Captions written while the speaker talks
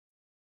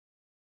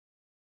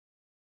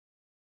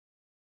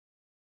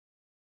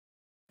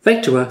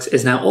Vectorworks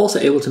is now also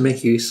able to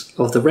make use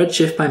of the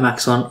Redshift by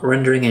Maxon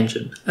rendering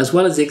engine, as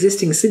well as the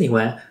existing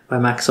Cineware by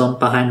Maxon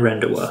behind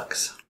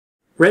Renderworks.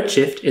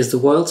 Redshift is the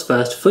world's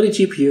first fully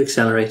GPU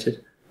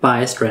accelerated,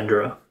 biased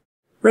renderer.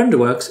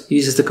 Renderworks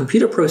uses the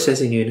computer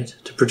processing unit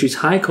to produce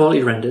high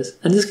quality renders,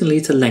 and this can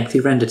lead to lengthy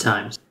render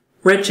times.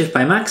 Redshift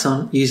by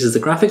Maxon uses the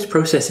graphics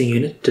processing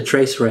unit to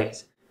trace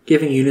rays,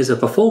 giving users a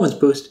performance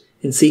boost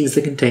in scenes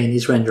that contain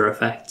these render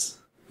effects.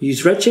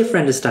 Use Redshift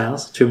render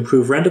styles to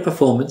improve render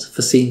performance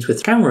for scenes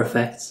with camera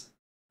effects,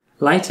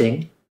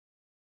 lighting,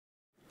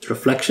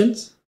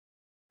 reflections,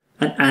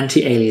 and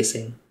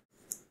anti-aliasing.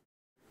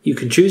 You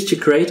can choose to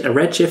create a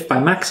Redshift by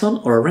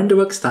Maxon or a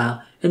Renderworks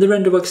style in the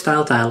Renderworks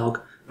style dialog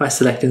by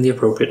selecting the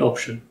appropriate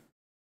option.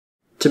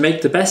 To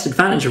make the best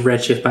advantage of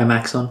Redshift by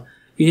Maxon,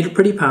 you need a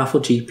pretty powerful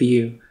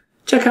GPU.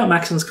 Check out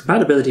Maxon's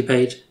compatibility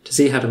page to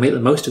see how to make the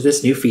most of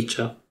this new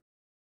feature.